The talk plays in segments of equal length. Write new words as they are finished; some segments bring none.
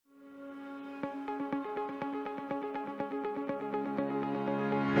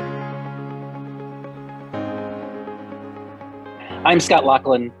I'm Scott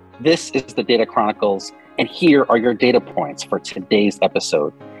Loughlin. This is the Data Chronicles, and here are your data points for today's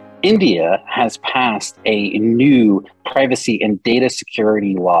episode. India has passed a new privacy and data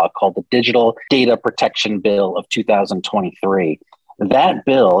security law called the Digital Data Protection Bill of 2023. That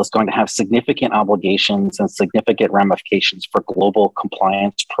bill is going to have significant obligations and significant ramifications for global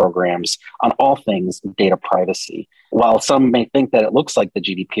compliance programs on all things data privacy. While some may think that it looks like the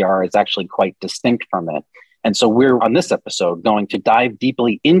GDPR, is actually quite distinct from it. And so we're on this episode going to dive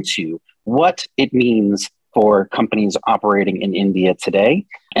deeply into what it means for companies operating in India today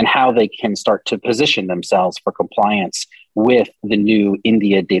and how they can start to position themselves for compliance with the new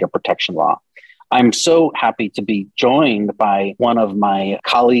India data protection law. I'm so happy to be joined by one of my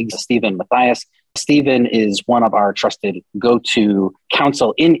colleagues, Stephen Mathias. Stephen is one of our trusted go-to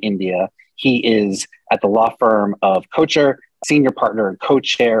counsel in India. He is at the law firm of Kochhar, senior partner and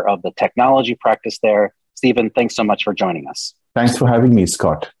co-chair of the technology practice there. Stephen, thanks so much for joining us. Thanks for having me,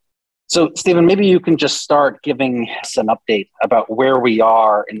 Scott. So, Stephen, maybe you can just start giving us an update about where we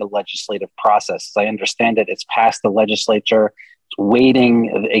are in the legislative process. As I understand it, it's passed the legislature, it's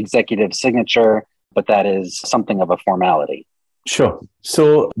waiting the executive signature, but that is something of a formality. Sure.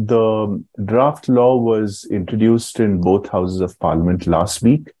 So the draft law was introduced in both houses of parliament last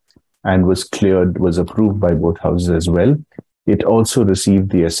week and was approved by both houses as well. It also received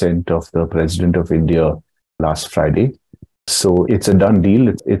the assent of the President of India last Friday. So it's a done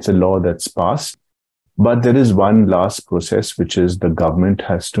deal. It's a law that's passed. But there is one last process, which is the government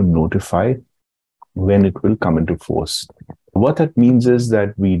has to notify when it will come into force. What that means is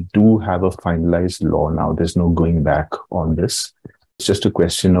that we do have a finalized law now. There's no going back on this. It's just a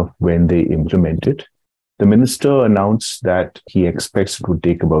question of when they implement it. The minister announced that he expects it would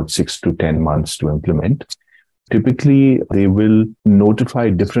take about 6 to 10 months to implement. Typically, they will notify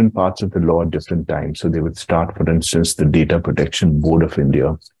different parts of the law at different times. So they would start, for instance, the Data Protection Board of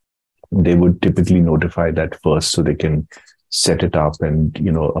India. They would typically notify that first so they can set it up and,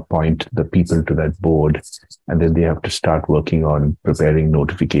 appoint the people to that board. And then they have to start working on preparing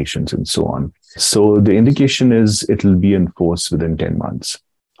notifications and so on. So the indication is it will be in force within 10 months.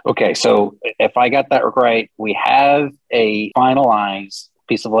 Okay, so if I got that right, we have a finalized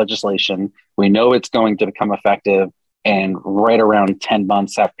piece of legislation. We know it's going to become effective, and right around 10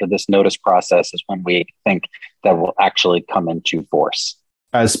 months after this notice process is when we think that will actually come into force.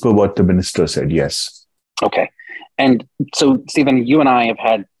 As per what the minister said, yes. Okay. And so, Stephen, you and I have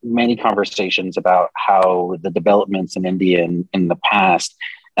had many conversations about how the developments in India in the past,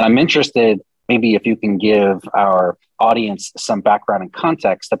 and I'm interested maybe if you can give our audience some background and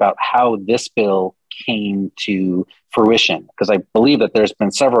context about how this bill came to fruition, because I believe that there's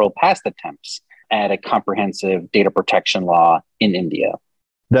been several past attempts at a comprehensive data protection law in India.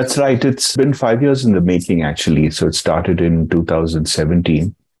 That's right. It's been 5 years in the making, actually. So it started in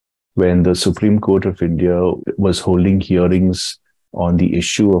 2017 when the Supreme Court of India was holding hearings on the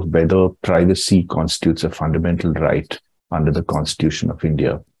issue of whether privacy constitutes a fundamental right under the Constitution of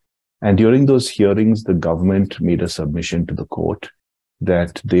India. And during those hearings, the government made a submission to the court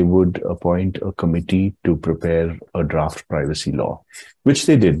that they would appoint a committee to prepare a draft privacy law, which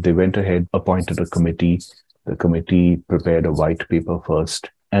they did. They went ahead, appointed a committee. The committee prepared a white paper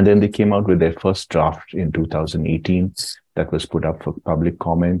first, and then they came out with their first draft in 2018 that was put up for public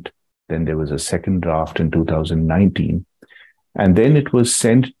comment. Then there was a second draft in 2019. And then it was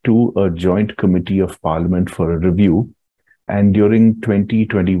sent to a joint committee of parliament for a review. And during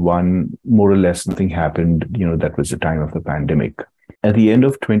 2021, more or less nothing happened. That was the time of the pandemic. At the end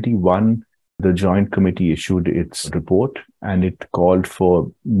of 21, the Joint Committee issued its report, and it called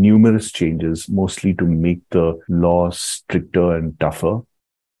for numerous changes, mostly to make the law stricter and tougher.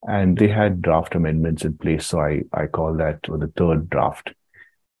 And they had draft amendments in place, so I call that the third draft.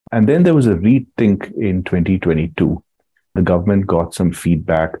 And then there was a rethink in 2022. The government got some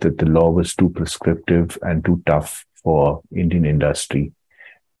feedback that the law was too prescriptive and too tough for Indian industry.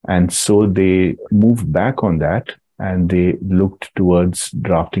 And so they moved back on that, and they looked towards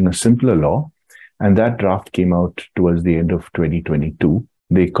drafting a simpler law. And that draft came out towards the end of 2022.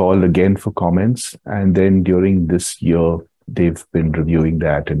 They called again for comments. And then during this year, they've been reviewing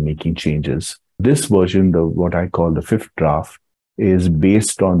that and making changes. This version, what I call the fifth draft, is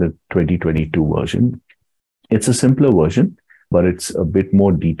based on the 2022 version. It's a simpler version, but it's a bit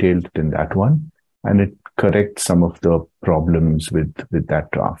more detailed than that one. And it corrects some of the problems with that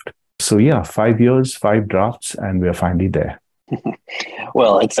draft. So yeah, 5 years, 5 drafts, and we're finally there.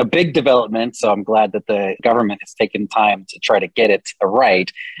 Well, it's a big development, so I'm glad that the government has taken time to try to get it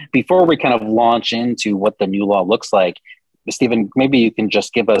right. Before we kind of launch into what the new law looks like, Stephen, maybe you can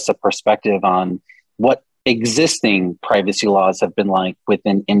just give us a perspective on what existing privacy laws have been like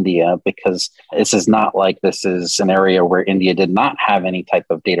within India, because this is not like this is an area where India did not have any type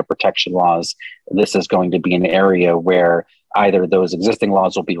of data protection laws. This is going to be an area where either those existing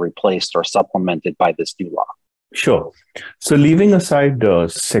laws will be replaced or supplemented by this new law. Sure. So leaving aside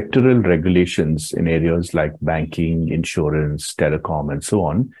sectoral regulations in areas like banking, insurance, telecom, and so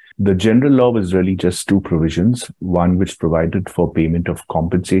on, the general law was really just two provisions, one which provided for payment of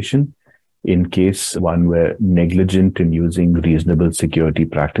compensation in case one were negligent in using reasonable security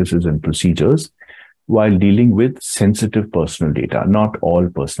practices and procedures while dealing with sensitive personal data, not all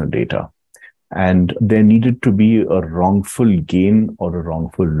personal data. And there needed to be a wrongful gain or a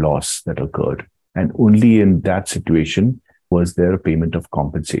wrongful loss that occurred. And only in that situation was there a payment of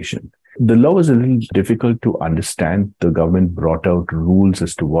compensation. The law was a little difficult to understand. The government brought out rules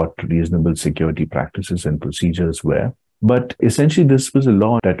as to what reasonable security practices and procedures were. But essentially, this was a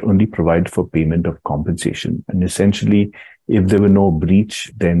law that only provided for payment of compensation. And essentially, if there were no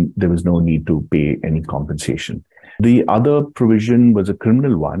breach, then there was no need to pay any compensation. The other provision was a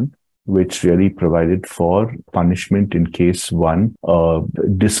criminal one, which really provided for punishment in case one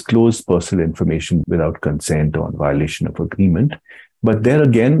disclosed personal information without consent or in violation of agreement. But there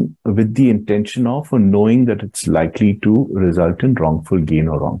again, with the intention of knowing that it's likely to result in wrongful gain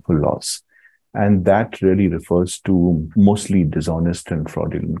or wrongful loss. And that really refers to mostly dishonest and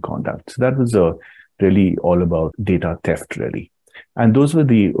fraudulent conduct. So that was really all about data theft, really. And those were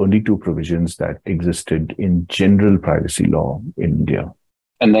the only two provisions that existed in general privacy law in India.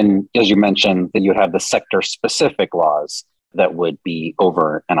 And then, as you mentioned, that you have the sector-specific laws that would be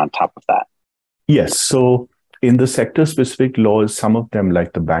over and on top of that. Yes. So in the sector-specific laws, some of them,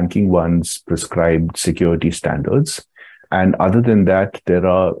 like the banking ones, prescribed security standards. And other than that, there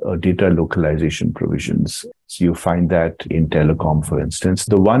are data localization provisions. So you find that in telecom, for instance.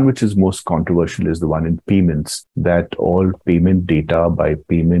 The one which is most controversial is the one in payments, that all payment data by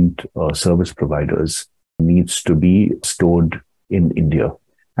payment service providers needs to be stored in India.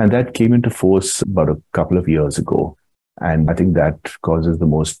 And that came into force about a couple of years ago. And I think that causes the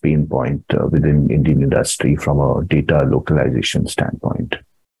most pain point within Indian industry from a data localization standpoint.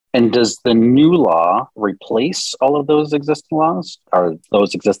 And does the new law replace all of those existing laws? Are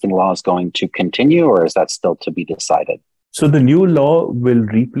those existing laws going to continue, or is that still to be decided? So the new law will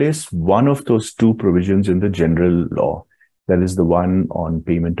replace one of those two provisions in the general law. That is the one on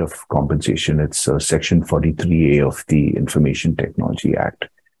payment of compensation. It's Section 43A of the Information Technology Act.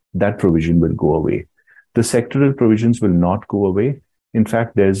 That provision will go away. The sectoral provisions will not go away. In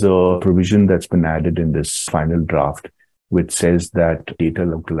fact, there's a provision that's been added in this final draft, which says that data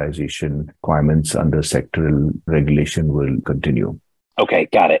localization requirements under sectoral regulation will continue. Okay,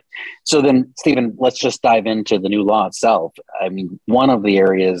 got it. So then, Stephen, let's just dive into the new law itself. I mean, one of the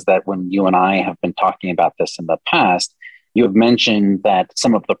areas that when you and I have been talking about this in the past, you have mentioned that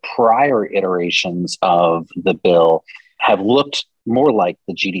some of the prior iterations of the bill have looked more like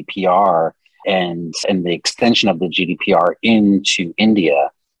the GDPR and the extension of the GDPR into India.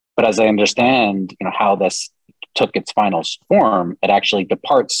 But as I understand, how this took its final form, it actually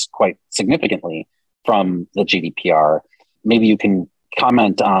departs quite significantly from the GDPR. Maybe you can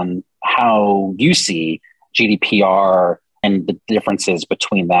comment on how you see GDPR and the differences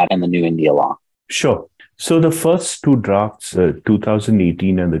between that and the new India law. Sure. So the first two drafts,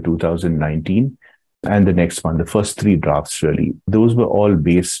 2018 and the 2019, and the next one, the first three drafts really, those were all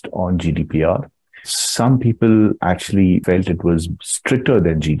based on GDPR. Some people actually felt it was stricter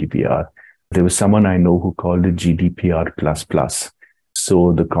than GDPR. There was someone I know who called it GDPR plus.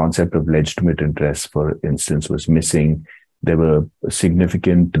 So the concept of legitimate interest, for instance, was missing. There were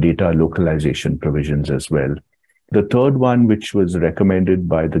significant data localization provisions as well. The third one, which was recommended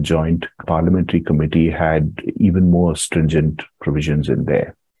by the Joint Parliamentary Committee, had even more stringent provisions in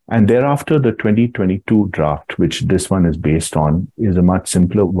there. And thereafter, the 2022 draft, which this one is based on, is a much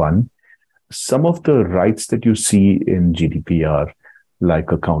simpler one. Some of the rights that you see in GDPR,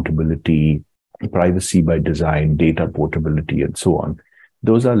 like accountability, privacy by design, data portability, and so on,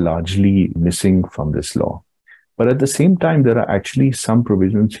 those are largely missing from this law. But at the same time, there are actually some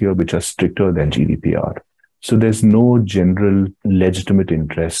provisions here which are stricter than GDPR. So there's no general legitimate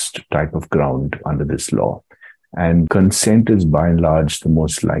interest type of ground under this law. And consent is by and large the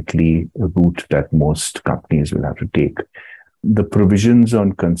most likely route that most companies will have to take. The provisions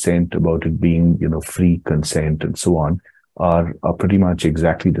on consent about it being, free consent and so on are pretty much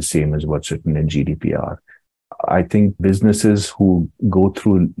exactly the same as what's written in GDPR. I think businesses who go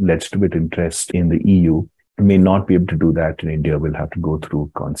through legitimate interest in the EU may not be able to do that in India, will have to go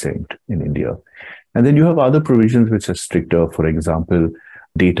through consent in India. And then you have other provisions which are stricter. For example,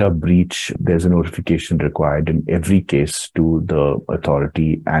 data breach, there's a notification required in every case to the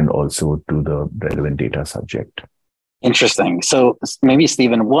authority and also to the relevant data subject. Interesting. So maybe,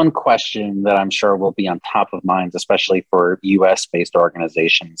 Stephen, one question that I'm sure will be on top of minds, especially for US-based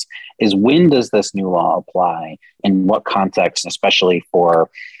organizations, is when does this new law apply? In what context, especially for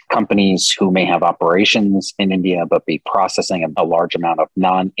companies who may have operations in India but be processing a large amount of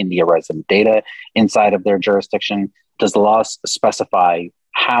non-India resident data inside of their jurisdiction? Does the law specify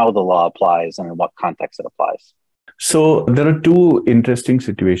how the law applies and in what context it applies? So there are two interesting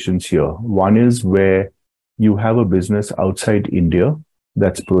situations here. One is where you have a business outside India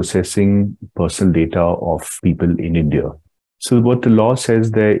that's processing personal data of people in India. So what the law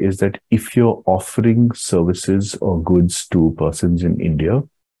says there is that if you're offering services or goods to persons in India,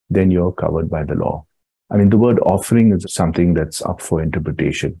 then you're covered by the law. I mean, the word offering is something that's up for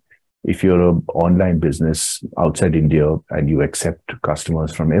interpretation. If you're an online business outside India and you accept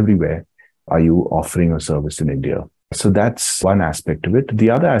customers from everywhere, are you offering a service in India? So that's one aspect of it.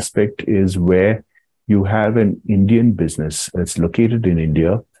 The other aspect is where you have an Indian business that's located in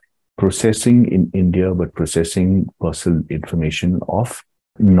India, processing in India, but processing personal information of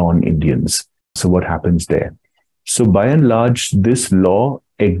non-Indians. So what happens there? So by and large, this law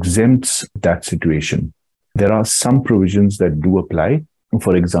exempts that situation. There are some provisions that do apply.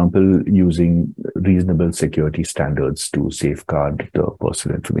 For example, using reasonable security standards to safeguard the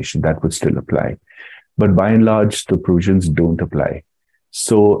personal information, that would still apply. But by and large, the provisions don't apply.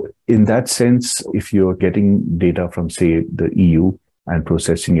 So in that sense, if you're getting data from, say, the EU and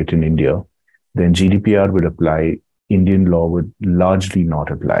processing it in India, then GDPR would apply. Indian law would largely not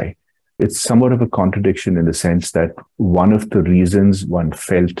apply. It's somewhat of a contradiction in the sense that one of the reasons one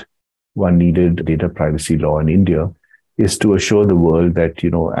felt one needed data privacy law in India is to assure the world that,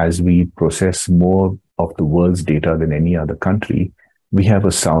 as we process more of the world's data than any other country, we have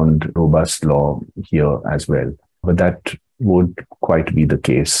a sound, robust law here as well. But that won't quite be the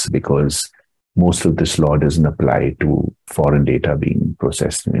case because most of this law doesn't apply to foreign data being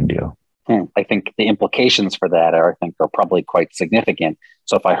processed in India. I think the implications for that are probably quite significant.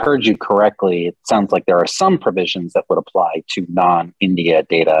 So if I heard you correctly, it sounds like there are some provisions that would apply to non-India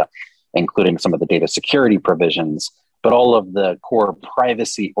data, including some of the data security provisions, but all of the core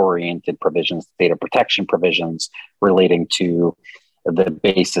privacy-oriented provisions, data protection provisions relating to the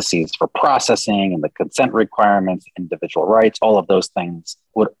bases for processing and the consent requirements, individual rights, all of those things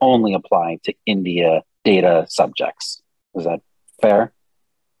would only apply to India data subjects. Is that fair?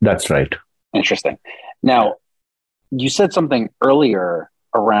 That's right. Interesting. Now, you said something earlier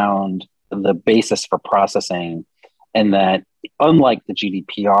around the basis for processing, and that unlike the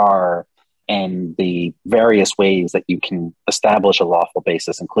GDPR and the various ways that you can establish a lawful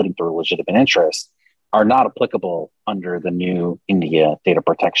basis, including through legitimate interest, are not applicable under the new India data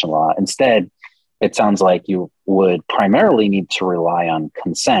protection law. Instead, it sounds like you would primarily need to rely on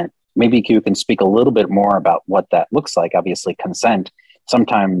consent. Maybe you can speak a little bit more about what that looks like. Obviously, consent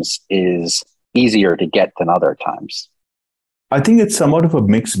sometimes is easier to get than other times. I think it's somewhat of a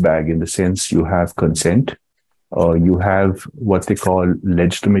mixed bag in the sense you have consent, you have what they call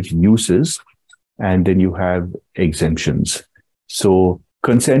legitimate uses, and then you have exemptions. So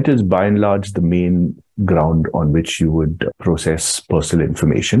consent is by and large the main ground on which you would process personal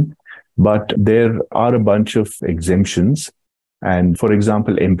information. But there are a bunch of exemptions. And for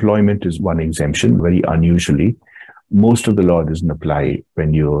example, employment is one exemption, very unusually. Most of the law doesn't apply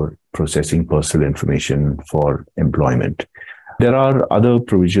when you're processing personal information for employment. There are other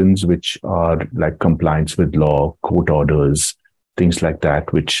provisions which are like compliance with law, court orders, things like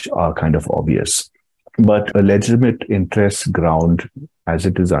that, which are kind of obvious. But a legitimate interest ground, as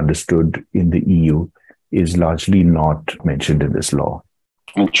it is understood in the EU, is largely not mentioned in this law.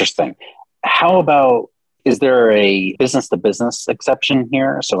 Interesting. How about, is there a business-to-business exception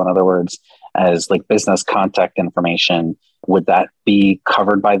here? So in other words, as like business contact information, would that be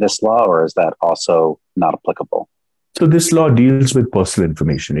covered by this law, or is that also not applicable? So this law deals with personal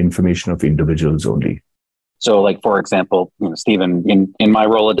information of individuals only. So like, for example, Stephen, in my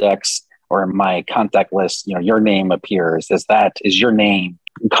Rolodex or in my contact list, your name appears. Is your name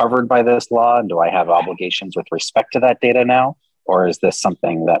covered by this law? And do I have obligations with respect to that data now? Or is this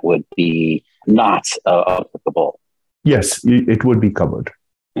something that would be not applicable? Yes, it would be covered.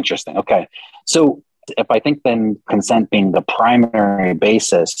 Interesting. Okay. So if I think then consent being the primary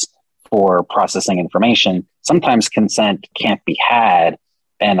basis for processing information, sometimes consent can't be had.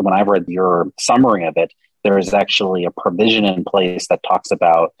 And when I read your summary of it, there is actually a provision in place that talks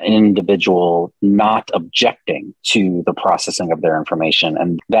about an individual not objecting to the processing of their information,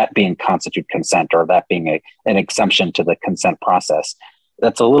 and that being constitute consent, or that being an exemption to the consent process.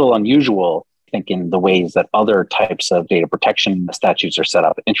 That's a little unusual, I think, in the ways that other types of data protection statutes are set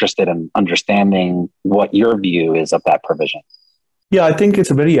up. Interested in understanding what your view is of that provision. Yeah, I think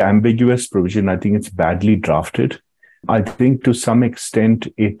it's a very ambiguous provision. I think it's badly drafted. I think to some extent,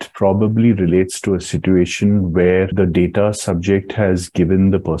 it probably relates to a situation where the data subject has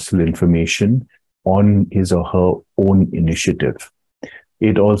given the personal information on his or her own initiative.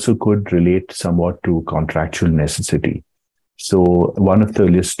 It also could relate somewhat to contractual necessity. So one of the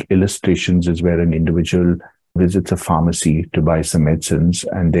illustrations is where an individual visits a pharmacy to buy some medicines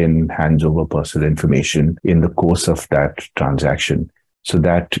and then hands over personal information in the course of that transaction. So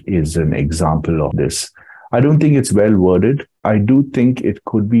that is an example of this. I don't think it's well worded. I do think it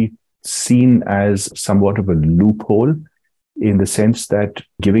could be seen as somewhat of a loophole in the sense that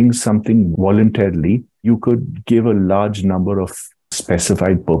giving something voluntarily, you could give a large number of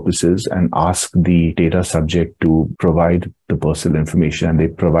specified purposes and ask the data subject to provide the personal information, and they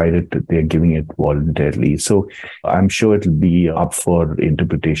provide it, they're giving it voluntarily. So I'm sure it'll be up for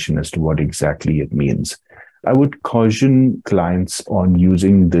interpretation as to what exactly it means. I would caution clients on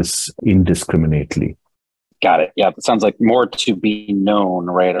using this indiscriminately. Got it. Yeah, it sounds like more to be known,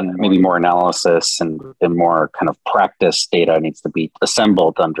 right? And maybe more analysis and more kind of practice data needs to be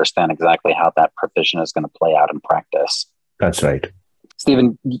assembled to understand exactly how that provision is going to play out in practice. That's right.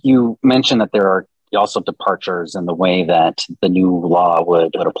 Stephen, you mentioned that there are also departures in the way that the new law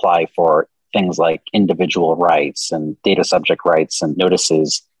would apply for things like individual rights and data subject rights and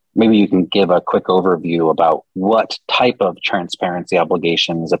notices. Maybe you can give a quick overview about what type of transparency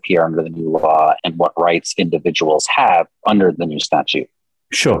obligations appear under the new law and what rights individuals have under the new statute.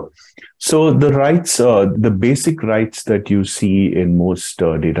 Sure. So the rights, the basic rights that you see in most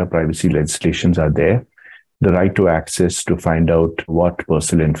data privacy legislations are there. The right to access to find out what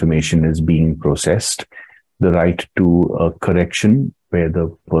personal information is being processed, the right to a correction where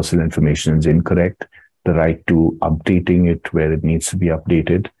the personal information is incorrect, the right to updating it where it needs to be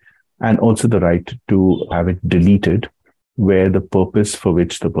updated, and also the right to have it deleted where the purpose for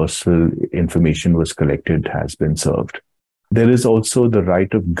which the personal information was collected has been served. There is also the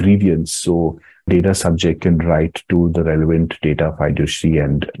right of grievance. So data subject can write to the relevant data fiduciary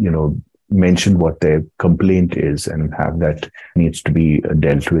and, mention what their complaint is and have that needs to be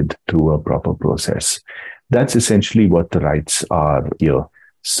dealt with through a proper process. That's essentially what the rights are here.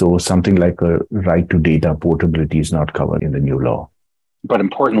 So something like a right to data portability is not covered in the new law. But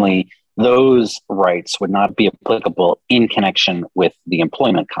importantly, those rights would not be applicable in connection with the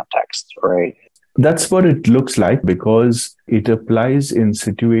employment context, right? That's what it looks like, because it applies in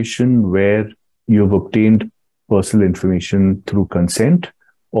situation where you've obtained personal information through consent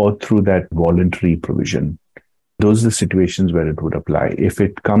or through that voluntary provision. Those are the situations where it would apply. If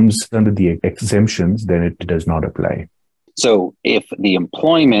it comes under the exemptions, then it does not apply. So if in the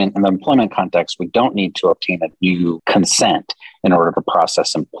employment context, we don't need to obtain a new consent in order to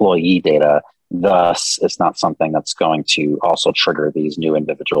process employee data, thus it's not something that's going to also trigger these new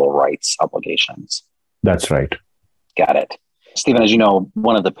individual rights obligations. That's right. Got it. Stephen, as you know,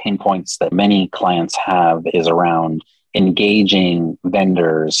 one of the pain points that many clients have is around engaging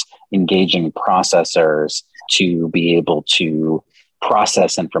vendors, engaging processors to be able to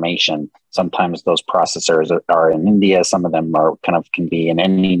process information. Sometimes those processors are in India. Some of them can be in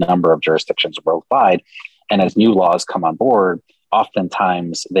any number of jurisdictions worldwide. And as new laws come on board,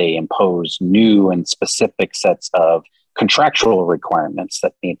 oftentimes they impose new and specific sets of contractual requirements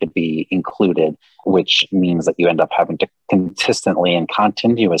that need to be included, which means that you end up having to consistently and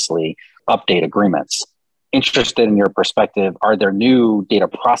continuously update agreements. Interested in your perspective, are there new data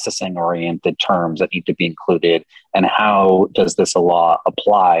processing oriented terms that need to be included? And how does this law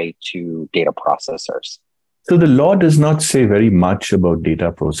apply to data processors? So the law does not say very much about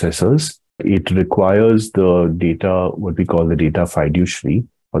data processors. It requires the data, what we call the data fiduciary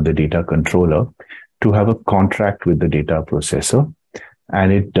or the data controller, to have a contract with the data processor.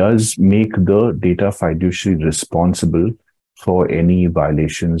 And it does make the data fiduciary responsible for any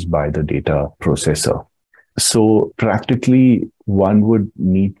violations by the data processor. So practically, one would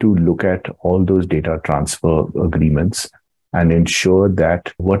need to look at all those data transfer agreements and ensure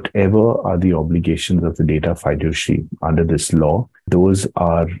that whatever are the obligations of the data fiduciary under this law, those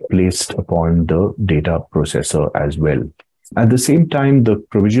are placed upon the data processor as well. At the same time, the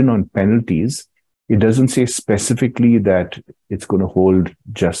provision on penalties, it doesn't say specifically that it's going to hold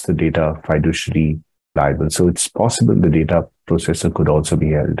just the data fiduciary liable. So it's possible the data processor could also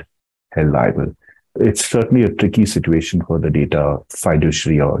be held liable. It's certainly a tricky situation for the data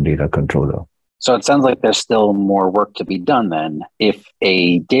fiduciary or data controller. So it sounds like there's still more work to be done then. If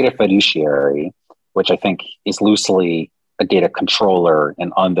a data fiduciary, which I think is loosely a data controller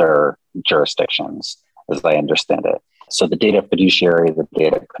in other jurisdictions, as I understand it. So the data fiduciary, the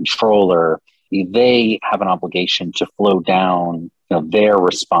data controller, they have an obligation to flow down their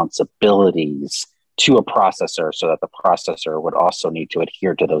responsibilities to a processor so that the processor would also need to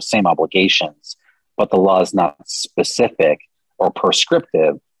adhere to those same obligations. But the law is not specific or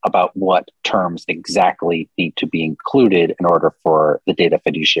prescriptive about what terms exactly need to be included in order for the data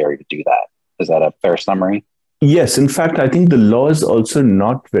fiduciary to do that. Is that a fair summary? Yes. In fact, I think the law is also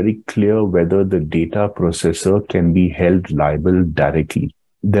not very clear whether the data processor can be held liable directly.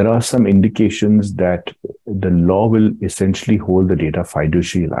 There are some indications that the law will essentially hold the data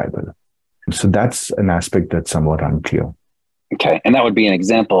fiduciary liable. So that's an aspect that's somewhat unclear. Okay. And that would be an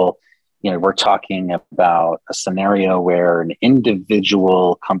example. We're talking about a scenario where an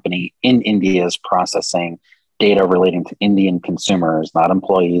individual company in India is processing data relating to Indian consumers, not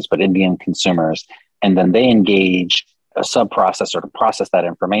employees, but Indian consumers. And then they engage a sub-processor to process that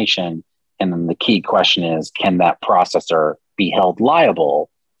information. And then the key question is, can that processor be held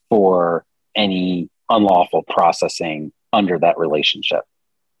liable for any unlawful processing under that relationship?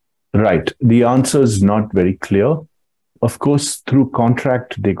 Right. The answer is not very clear. Of course, through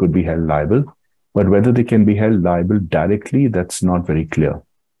contract, they could be held liable, but whether they can be held liable directly, that's not very clear.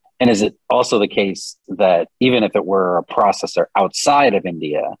 And is it also the case that even if it were a processor outside of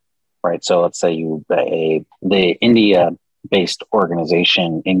India, right? So let's say the India-based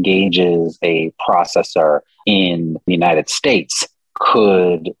organization engages a processor in the United States,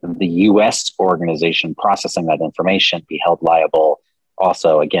 could the US organization processing that information be held liable?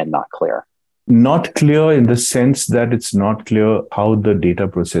 Also, again, not clear. Not clear in the sense that it's not clear how the data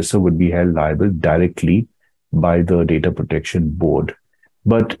processor would be held liable directly by the Data Protection Board.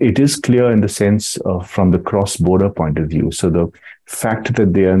 But it is clear in the sense of from the cross-border point of view. So the fact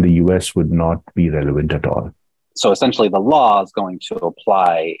that they are in the US would not be relevant at all. So essentially the law is going to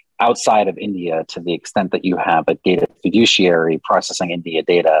apply outside of India to the extent that you have a data fiduciary processing India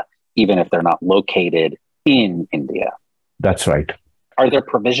data, even if they're not located in India. That's right. Are there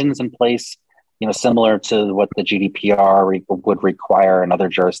provisions in place, similar to what the GDPR would require in other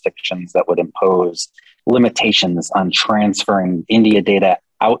jurisdictions that would impose limitations on transferring India data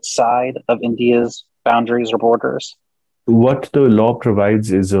outside of India's boundaries or borders? What the law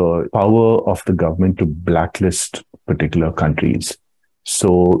provides is a power of the government to blacklist particular countries.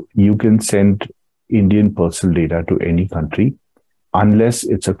 So you can send Indian personal data to any country unless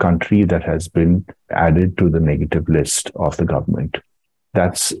it's a country that has been added to the negative list of the government.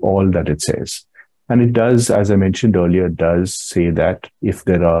 That's all that it says. And it does, as I mentioned earlier, does say that if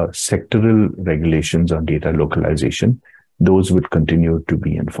there are sectoral regulations on data localization, those would continue to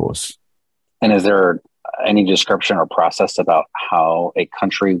be enforced. And is there any description or process about how a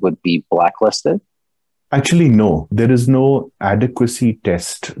country would be blacklisted? Actually, no. There is no adequacy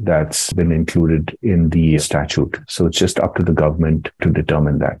test that's been included in the statute. So it's just up to the government to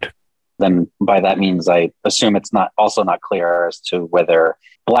determine that. Then by that means, I assume it's not clear as to whether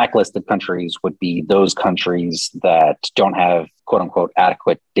blacklisted countries would be those countries that don't have quote unquote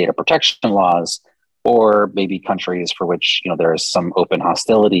adequate data protection laws, or maybe countries for which there is some open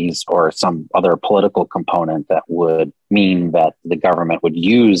hostilities or some other political component that would mean that the government would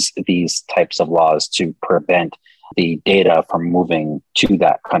use these types of laws to prevent the data from moving to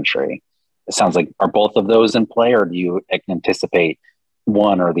that country. It sounds like, are both of those in play, or do you anticipate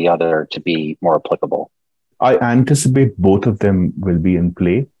one or the other to be more applicable? I anticipate both of them will be in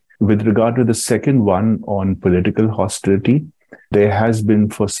play. With regard to the second one on political hostility, there has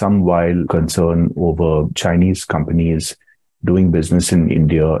been for some while concern over Chinese companies doing business in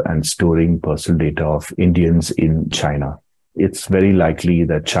India and storing personal data of Indians in China. It's very likely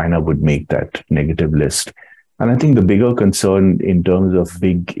that China would make that negative list. And I think the bigger concern in terms of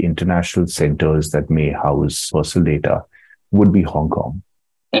big international centers that may house personal data would be Hong Kong.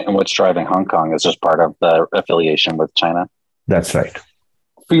 And what's driving Hong Kong is just part of the affiliation with China? That's right.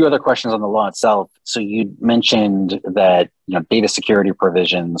 A few other questions on the law itself. So you mentioned that data security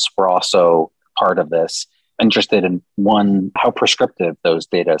provisions were also part of this. Interested in one, how prescriptive those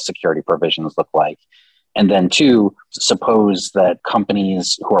data security provisions look like. And then two, suppose that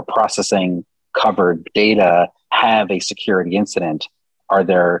companies who are processing covered data have a security incident. Are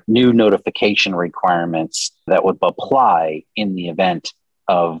there new notification requirements that would apply in the event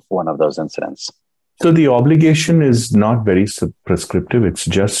of one of those incidents? So the obligation is not very prescriptive. It's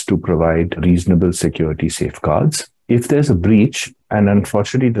just to provide reasonable security safeguards. If there's a breach, and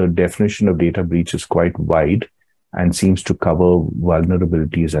unfortunately the definition of data breach is quite wide and seems to cover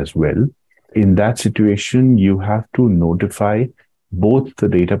vulnerabilities as well, in that situation, you have to notify both the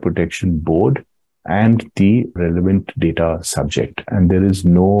Data Protection Board and the relevant data subject. And there is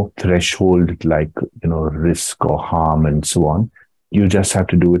no threshold like, risk or harm and so on. You just have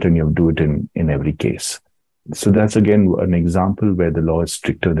to do it, and you do it in every case. So that's, again, an example where the law is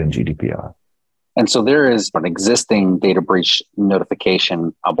stricter than GDPR. And so there is an existing data breach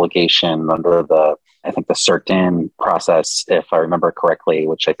notification obligation under the CERT-IN process, if I remember correctly,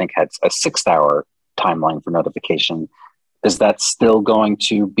 which I think had a 6-hour timeline for notification. Is that still going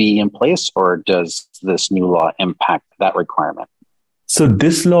to be in place, or does this new law impact that requirement? So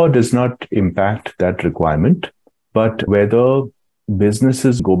this law does not impact that requirement, but whether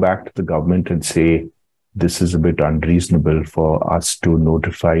businesses go back to the government and say, this is a bit unreasonable for us to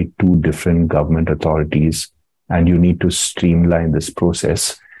notify 2 different government authorities and you need to streamline this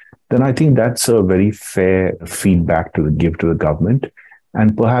process, then I think that's a very fair feedback to give to the government,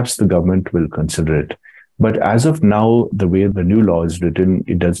 and perhaps the government will consider it. But as of now, the way the new law is written,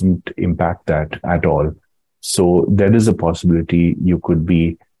 it doesn't impact that at all. So there is a possibility you could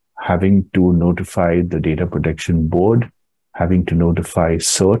be having to notify the Data Protection Board, having to notify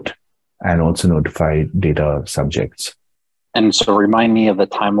CERT, and also notify data subjects. And so remind me of the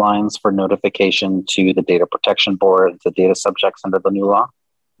timelines for notification to the Data Protection Board, the data subjects under the new law?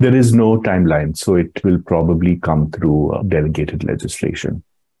 There is no timeline, so it will probably come through delegated legislation.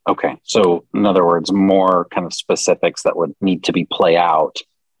 Okay. So in other words, more kind of specifics that would need to be play out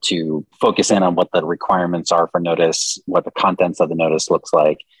to focus in on what the requirements are for notice, what the contents of the notice looks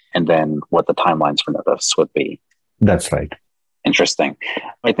like, and then what the timelines for notice would be. That's right. Interesting.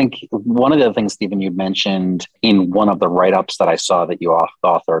 I think one of the things, Stephen, you mentioned in one of the write-ups that I saw that you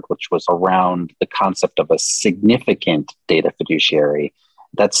authored, which was around the concept of a significant data fiduciary.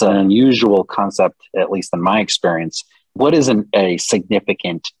 That's an unusual concept, at least in my experience. What is a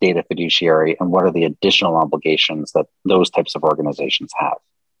significant data fiduciary, and what are the additional obligations that those types of organizations have?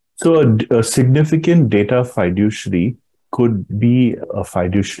 So a significant data fiduciary could be a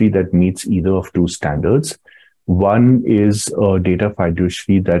fiduciary that meets either of 2 standards. One is a data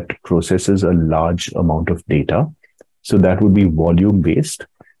fiduciary that processes a large amount of data. So that would be volume-based.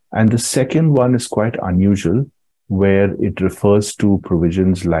 And the second one is quite unusual, where it refers to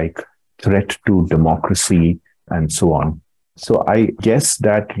provisions like threat to democracy and so on. So I guess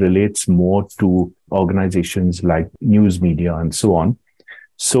that relates more to organizations like news media and so on.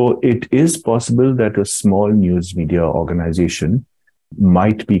 So it is possible that a small news media organization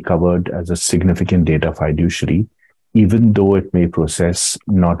might be covered as a significant data fiduciary, even though it may process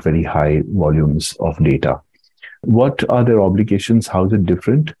not very high volumes of data. What are their obligations? How is it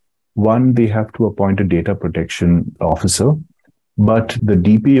different? One, they have to appoint a data protection officer, but the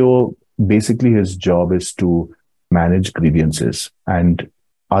DPO, basically his job is to manage grievances, and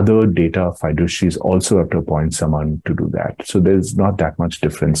other data fiduciaries also have to appoint someone to do that. So there's not that much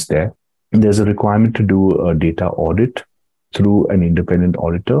difference there. There's a requirement to do a data audit through an independent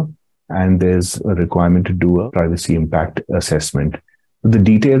auditor, and there's a requirement to do a privacy impact assessment. The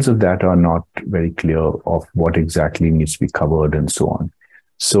details of that are not very clear of what exactly needs to be covered and so on.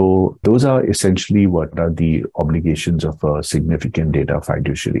 So those are essentially what are the obligations of a significant data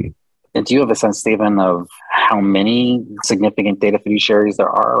fiduciary. And do you have a sense, Stephen, of how many significant data fiduciaries there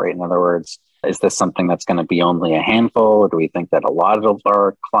are? Right? In other words, is this something that's going to be only a handful, or do we think that a lot of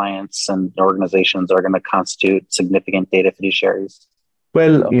our clients and organizations are going to constitute significant data fiduciaries?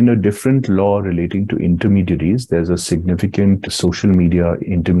 Well, in a different law relating to intermediaries, there's a significant social media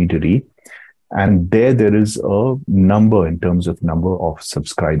intermediary, and there is a number in terms of number of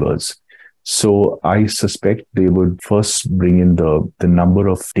subscribers. So I suspect they would first bring in the number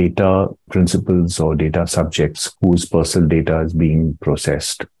of data principals or data subjects whose personal data is being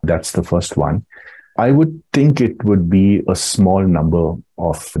processed. That's the first one. I would think it would be a small number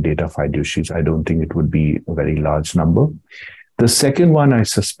of data fiduciaries. I don't think it would be a very large number. The second one, I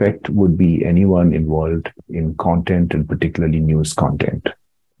suspect, would be anyone involved in content, and particularly news content.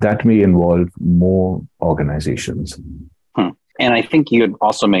 That may involve more organizations. And I think you had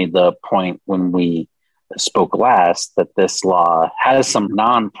also made the point when we spoke last that this law has some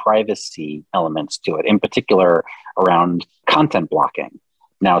non-privacy elements to it, in particular around content blocking,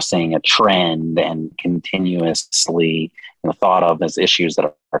 now seeing a trend and continuously thought of as issues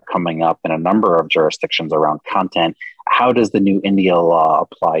that are coming up in a number of jurisdictions around content. How does the new India law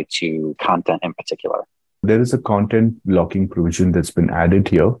apply to content in particular? There is a content blocking provision that's been added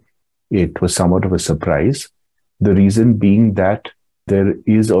here. It was somewhat of a surprise. The reason being that there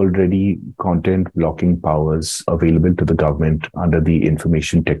is already content blocking powers available to the government under the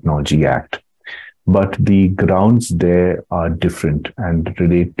Information Technology Act. But the grounds there are different and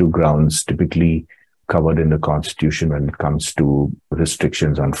relate to grounds typically covered in the Constitution when it comes to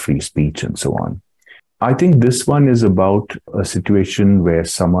restrictions on free speech and so on. I think this one is about a situation where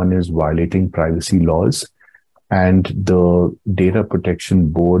someone is violating privacy laws and the Data Protection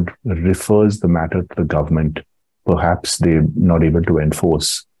Board refers the matter to the government. Perhaps they're not able to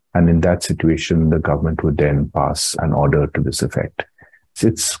enforce. And in that situation, the government would then pass an order to this effect. So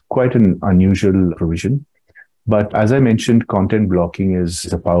it's quite an unusual provision. But as I mentioned, content blocking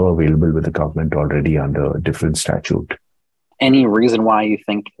is a power available with the government already under a different statute. Any reason why you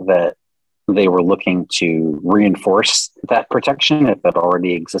think that they were looking to reinforce that protection if it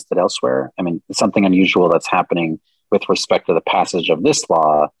already existed elsewhere? I mean, something unusual that's happening with respect to the passage of this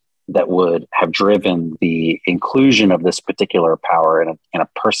law that would have driven the inclusion of this particular power in a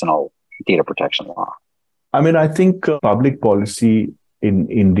personal data protection law. I mean, I think public policy in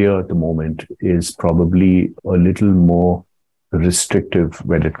India at the moment is probably a little more restrictive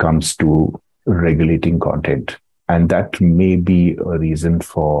when it comes to regulating content. And that may be a reason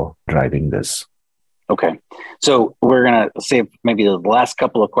for driving this. Okay. So we're going to save maybe the last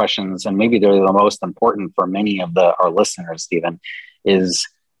couple of questions, and maybe they're the most important for many of our listeners, Stephen, is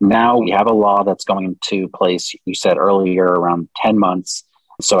now we have a law that's going into place, you said earlier, around 10 months.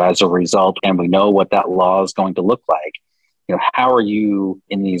 So as a result, and we know what that law is going to look like, how are you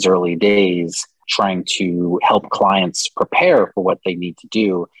in these early days trying to help clients prepare for what they need to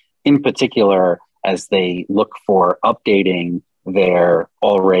do, in particular, as they look for updating their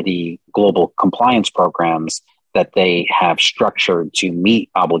already global compliance programs that they have structured to meet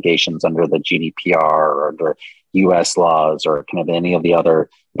obligations under the GDPR or under US laws or kind of any of the other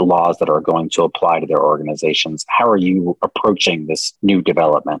laws that are going to apply to their organizations? How are you approaching this new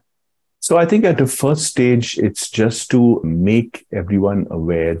development? So I think at the first stage, it's just to make everyone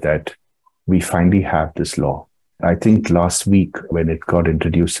aware that we finally have this law. I think last week when it got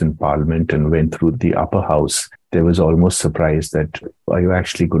introduced in Parliament and went through the upper house, there was almost surprise that, are you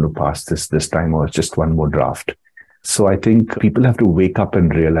actually going to pass this time or just one more draft? So I think people have to wake up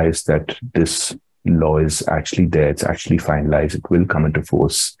and realize that this law is actually there. It's actually finalized. It will come into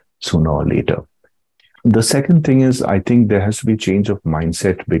force sooner or later. The second thing is, I think there has to be a change of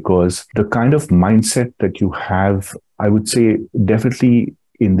mindset, because the kind of mindset that you have, I would say definitely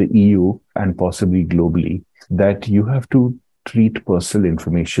in the EU and possibly globally, that you have to treat personal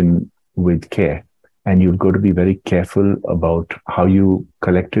information with care. And you've got to be very careful about how you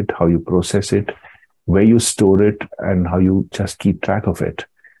collect it, how you process it, where you store it, and how you just keep track of it.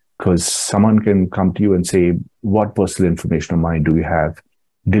 Because someone can come to you and say, what personal information of mine do you have?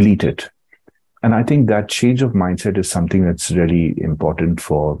 Delete it. And I think that change of mindset is something that's really important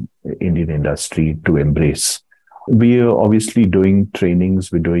for Indian industry to embrace. We are obviously doing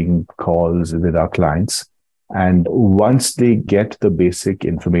trainings, we're doing calls with our clients. And once they get the basic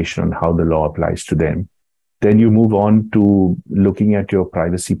information on how the law applies to them, then you move on to looking at your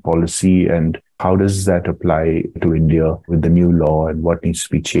privacy policy and how does that apply to India with the new law and what needs to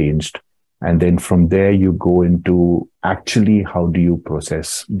be changed. And then from there, you go into actually how do you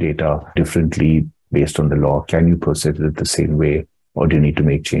process data differently based on the law? Can you process it the same way, or do you need to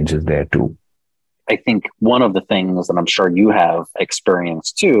make changes there too? I think one of the things that I'm sure you have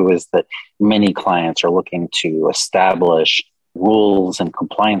experienced too is that many clients are looking to establish rules and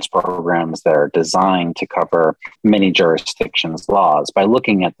compliance programs that are designed to cover many jurisdictions' laws by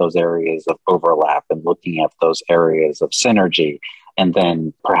looking at those areas of overlap and looking at those areas of synergy. And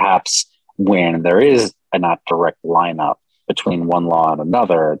then perhaps when there is a not direct lineup between one law and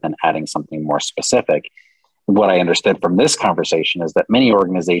another, then adding something more specific. What I understood from this conversation is that many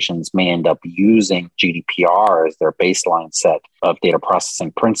organizations may end up using GDPR as their baseline set of data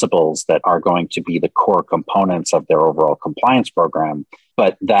processing principles that are going to be the core components of their overall compliance program,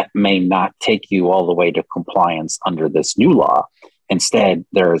 but that may not take you all the way to compliance under this new law. Instead,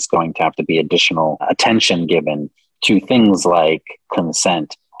 there is going to have to be additional attention given to things like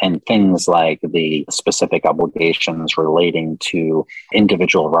consent and things like the specific obligations relating to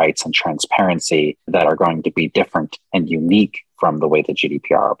individual rights and transparency that are going to be different and unique from the way the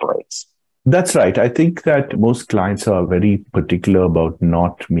GDPR operates. That's right. I think that most clients are very particular about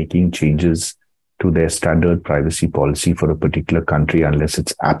not making changes to their standard privacy policy for a particular country unless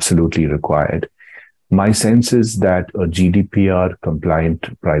it's absolutely required. My sense is that a GDPR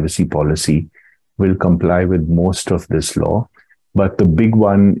compliant privacy policy will comply with most of this law. But the big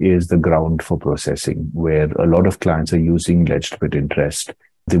one is the ground for processing, where a lot of clients are using legitimate interest.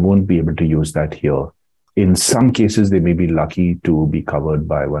 They won't be able to use that here. In some cases, they may be lucky to be covered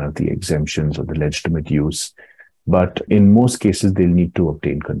by one of the exemptions or the legitimate use. But in most cases, they'll need to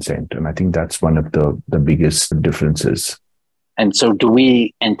obtain consent. And I think that's one of the biggest differences. And so do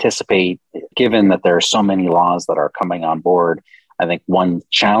we anticipate, given that there are so many laws that are coming on board, I think one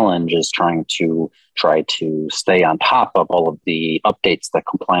challenge is try to stay on top of all of the updates that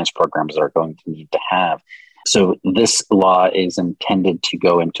compliance programs are going to need to have. So this law is intended to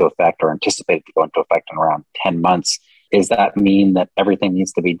go into effect, or anticipated to go into effect, in around 10 months. Does that mean that everything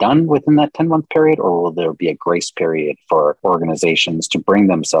needs to be done within that 10-month period, or will there be a grace period for organizations to bring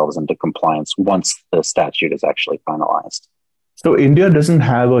themselves into compliance once the statute is actually finalized? So India doesn't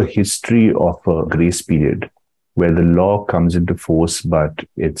have a history of a grace period where the law comes into force, but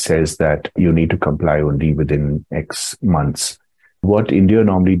it says that you need to comply only within X months. What India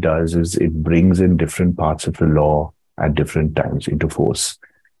normally does is it brings in different parts of the law at different times into force.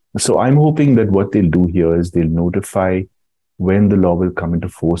 So I'm hoping that what they'll do here is they'll notify when the law will come into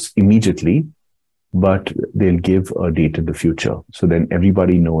force immediately, but they'll give a date in the future. So then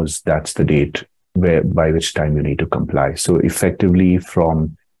everybody knows that's the date by which time you need to comply. So effectively,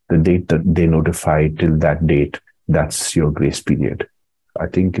 from the date that they notify till that date, that's your grace period. I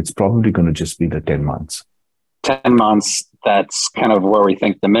think it's probably going to just be the 10 months. 10 months, that's kind of where we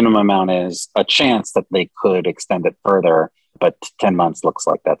think the minimum amount is. A chance that they could extend it further, but 10 months looks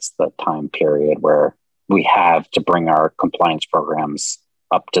like that's the time period where we have to bring our compliance programs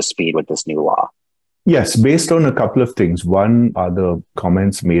up to speed with this new law. Yes, based on a couple of things. One are the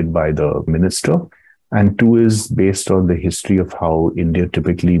comments made by the minister, and two is based on the history of how India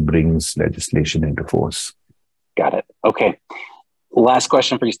typically brings legislation into force. Got it. Okay. Last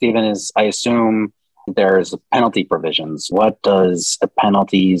question for you, Stephen, is I assume there's penalty provisions. What does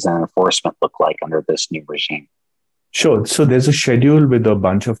penalties and enforcement look like under this new regime? Sure. So there's a schedule with a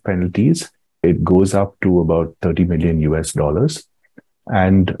bunch of penalties. It goes up to about $30 million US.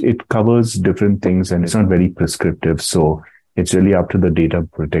 And it covers different things, and it's not very prescriptive. So it's really up to the Data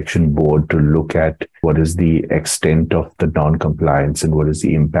Protection Board to look at what is the extent of the non-compliance and what is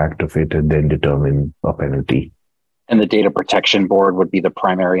the impact of it, and then determine a penalty. And the Data Protection Board would be the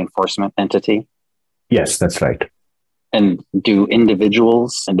primary enforcement entity? Yes, that's right. And do individual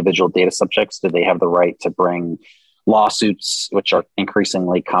data subjects, do they have the right to bring lawsuits, which are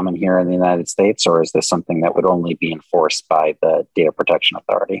increasingly common here in the United States, or is this something that would only be enforced by the Data Protection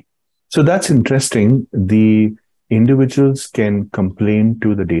Authority? So that's interesting. The individuals can complain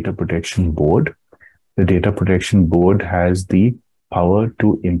to the Data Protection Board. The Data Protection Board has the power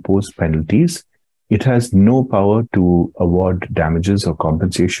to impose penalties. It has no power to award damages or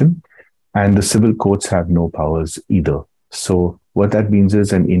compensation, and the civil courts have no powers either. So what that means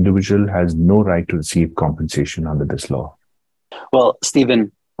is an individual has no right to receive compensation under this law. Well,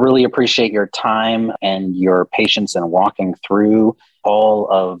 Stephen, really appreciate your time and your patience in walking through all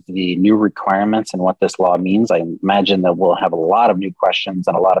of the new requirements and what this law means. I imagine that we'll have a lot of new questions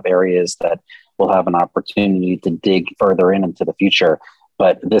and a lot of areas that we'll have an opportunity to dig further into the future.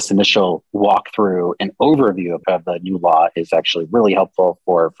 But this initial walkthrough and overview of the new law is actually really helpful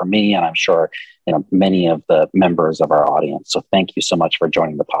for me, and I'm sure many of the members of our audience. So thank you so much for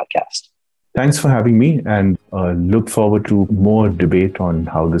joining the podcast. Thanks for having me, and look forward to more debate on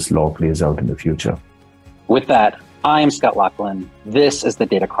how this law plays out in the future. With that, I'm Scott Loughlin. This is the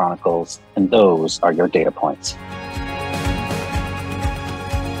Data Chronicles, and those are your data points.